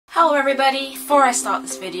Hello everybody, before I start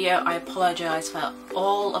this video I apologise for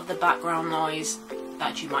all of the background noise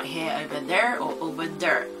that you might hear over there or over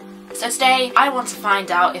there. So today I want to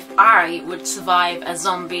find out if I would survive a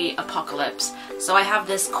zombie apocalypse. So I have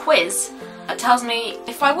this quiz that tells me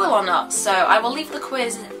if I will or not. So I will leave the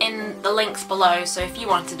quiz in the links below, so if you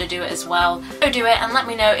wanted to do it as well, go do it and let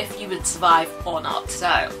me know if you would survive or not.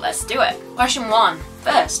 So let's do it. Question 1.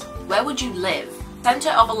 First, where would you live?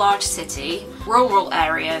 Centre of a large city, rural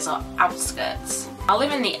areas or outskirts? I'll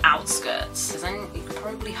live in the outskirts, because then you can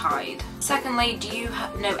probably hide. Secondly, do you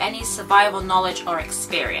know any survival knowledge or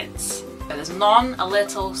experience? So there's none, a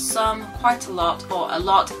little, some, quite a lot, or a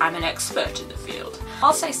lot, I'm an expert in the field.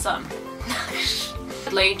 I'll say some.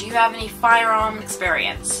 Thirdly, do you have any firearm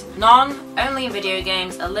experience? None, only in video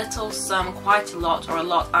games, a little, some, quite a lot, or a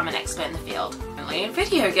lot, I'm an expert in the field. Only in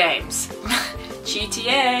video games.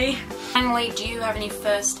 GTA! Finally, do you have any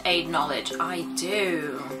first aid knowledge? I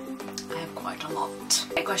do. I have quite a lot.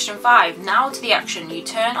 Okay, question 5. Now to the action. You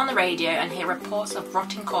turn on the radio and hear reports of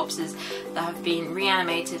rotting corpses that have been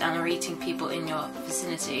reanimated and are eating people in your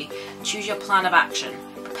vicinity. Choose your plan of action.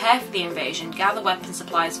 Prepare for the invasion, gather weapons,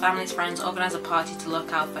 supplies, families, friends, organise a party to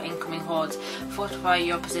look out for incoming hordes, fortify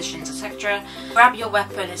your positions, etc. Grab your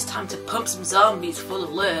weapon, it's time to pump some zombies full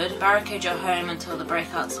of lead. Barricade your home until the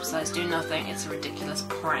breakout subsides, do nothing, it's a ridiculous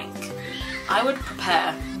prank. I would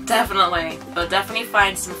prepare, definitely, but definitely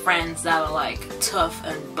find some friends that are like tough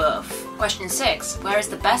and buff. Question 6. Where is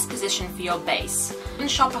the best position for your base?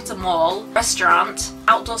 Shop at a mall, restaurant,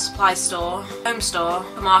 outdoor supply store, home store,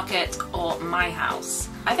 market, or my house?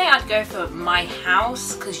 I think I'd go for my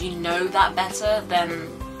house because you know that better than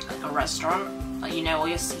like a restaurant. Like you know all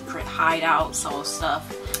your secret hideouts or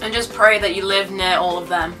stuff. And just pray that you live near all of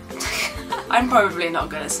them. I'm probably not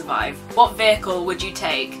going to survive. What vehicle would you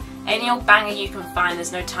take? Any old banger you can find,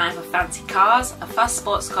 there's no time for fancy cars. A fast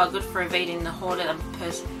sports car good for evading the horde and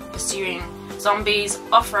pursuing zombies.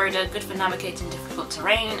 Off-roader good for navigating difficult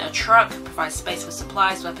terrain. A truck provides space for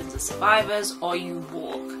supplies, weapons and survivors. Or you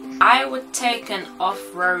walk. I would take an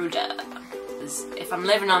off-roader. If I'm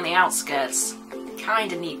living on the outskirts,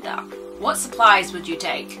 kinda need that. What supplies would you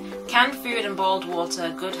take? Canned food and boiled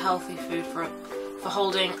water. Good healthy food for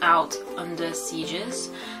holding out under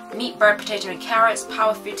sieges. Meat, bread, potato and carrots.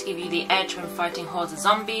 Power food to give you the edge when fighting hordes of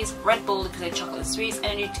zombies. Red Bull because they're chocolate and sweets.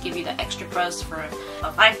 Energy to give you the extra buzz for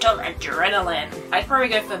a vital adrenaline. I'd probably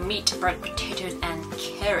go for meat, bread, potatoes and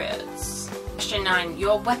carrots. Question 9.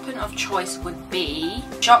 Your weapon of choice would be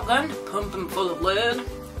shotgun, pump and full of lead.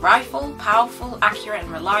 Rifle, powerful, accurate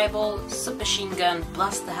and reliable. Submachine gun,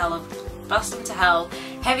 blast them to hell.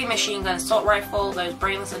 Heavy machine gun, assault rifle. Those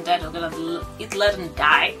brainless and dead are gonna eat lead and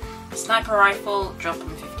die. Sniper rifle, dropping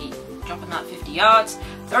that 50 yards.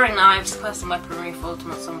 Throwing knives, class and weaponry for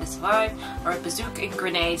ultimate zombie survive. Or a bazooka and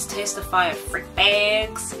grenades, taste the fire, frick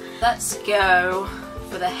bags. Let's go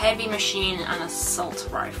for the heavy machine and assault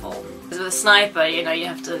rifle. Because with a sniper, you know, you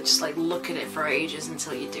have to just like look at it for ages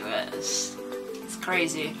until you do it. It's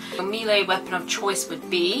crazy. Your melee weapon of choice would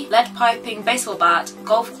be lead piping, baseball bat,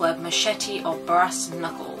 golf club, machete or brass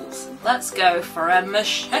knuckles. Let's go for a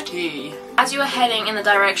machete. As you are heading in the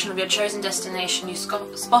direction of your chosen destination, you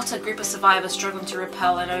spot a group of survivors struggling to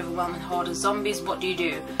repel an overwhelming horde of zombies. What do you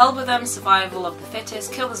do? Help with them, survival of the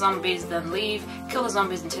fittest, kill the zombies, then leave, kill the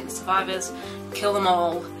zombies and take the survivors, kill them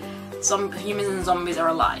all. Humans and zombies are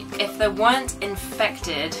alike. If they weren't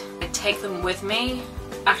infected, I'd take them with me.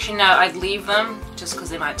 Actually no, I'd leave them just because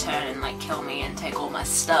they might turn and like kill me and take all my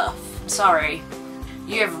stuff. Sorry.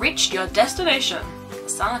 You have reached your destination.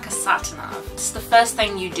 Sound like a sat nav. This is the first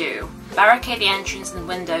thing you do. Barricade the entrance and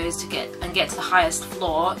windows to get to the highest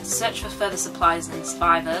floor. Search for further supplies and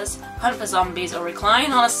survivors. Hunt for zombies or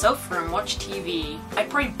recline on a sofa and watch TV. I'd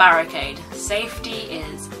probably barricade. Safety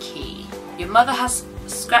is key. Your mother has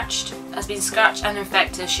been scratched and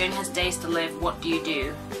infected. She only has days to live. What do you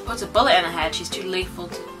do? Put a bullet in her head. She's too lethal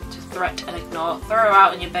to threat and ignore. Throw her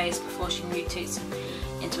out in your base before she mutates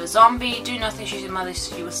into a zombie. Do nothing. She's your mother,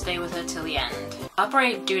 so you will stay with her till the end. I'll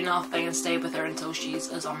probably do nothing and stay with her until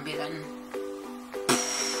she's a zombie then.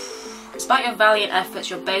 Despite your valiant efforts,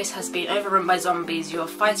 your base has been overrun by zombies. You are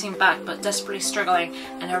fighting back but desperately struggling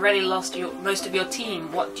and have already lost most of your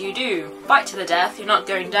team. What do you do? Fight to the death. You're not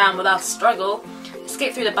going down without struggle.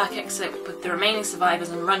 Escape through the back exit with the remaining survivors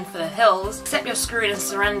and run for the hills. Accept your screwed and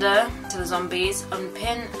surrender to the zombies.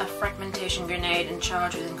 Unpin a fragmentation grenade and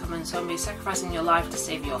charge with incoming zombies, sacrificing your life to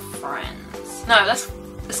save your friends. No, let's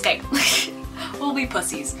escape. We'll be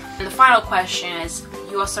pussies. And the final question is,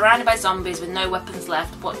 you are surrounded by zombies with no weapons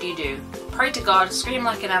left. What do you do? Pray to God, scream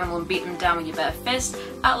like an animal and beat them down with your bare fist.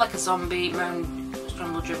 Act like a zombie, moan,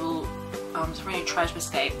 stumble, dribble, Just really try to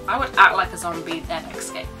escape. I would act like a zombie, then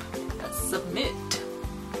escape. Let's submit.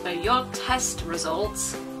 So your test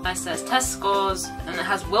results. It says test scores, and it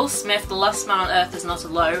has Will Smith, the last man on earth is not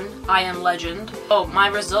alone. I am legend. Oh, my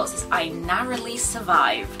results is I narrowly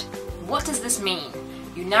survived. What does this mean?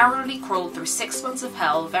 You narrowly crawled through 6 months of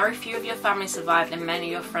hell, very few of your family survived and many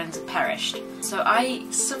of your friends have perished. So I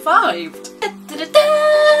survived. So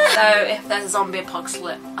if there's a zombie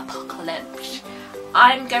apocalypse,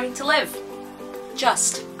 I'm going to live.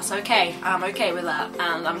 That's okay. I'm okay with that.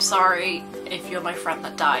 And I'm sorry if you're my friend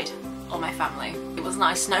that died. Or my family. It was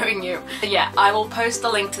nice knowing you. But yeah, I will post a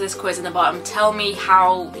link to this quiz in the bottom. Tell me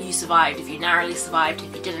how you survived, if you narrowly survived,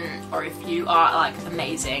 if you didn't, or if you are like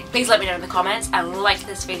amazing. Please let me know in the comments and like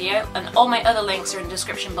this video, and all my other links are in the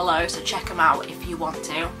description below, so check them out if you want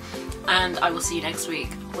to. And I will see you next week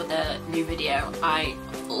with a new video. I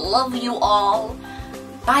love you all.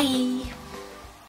 Bye!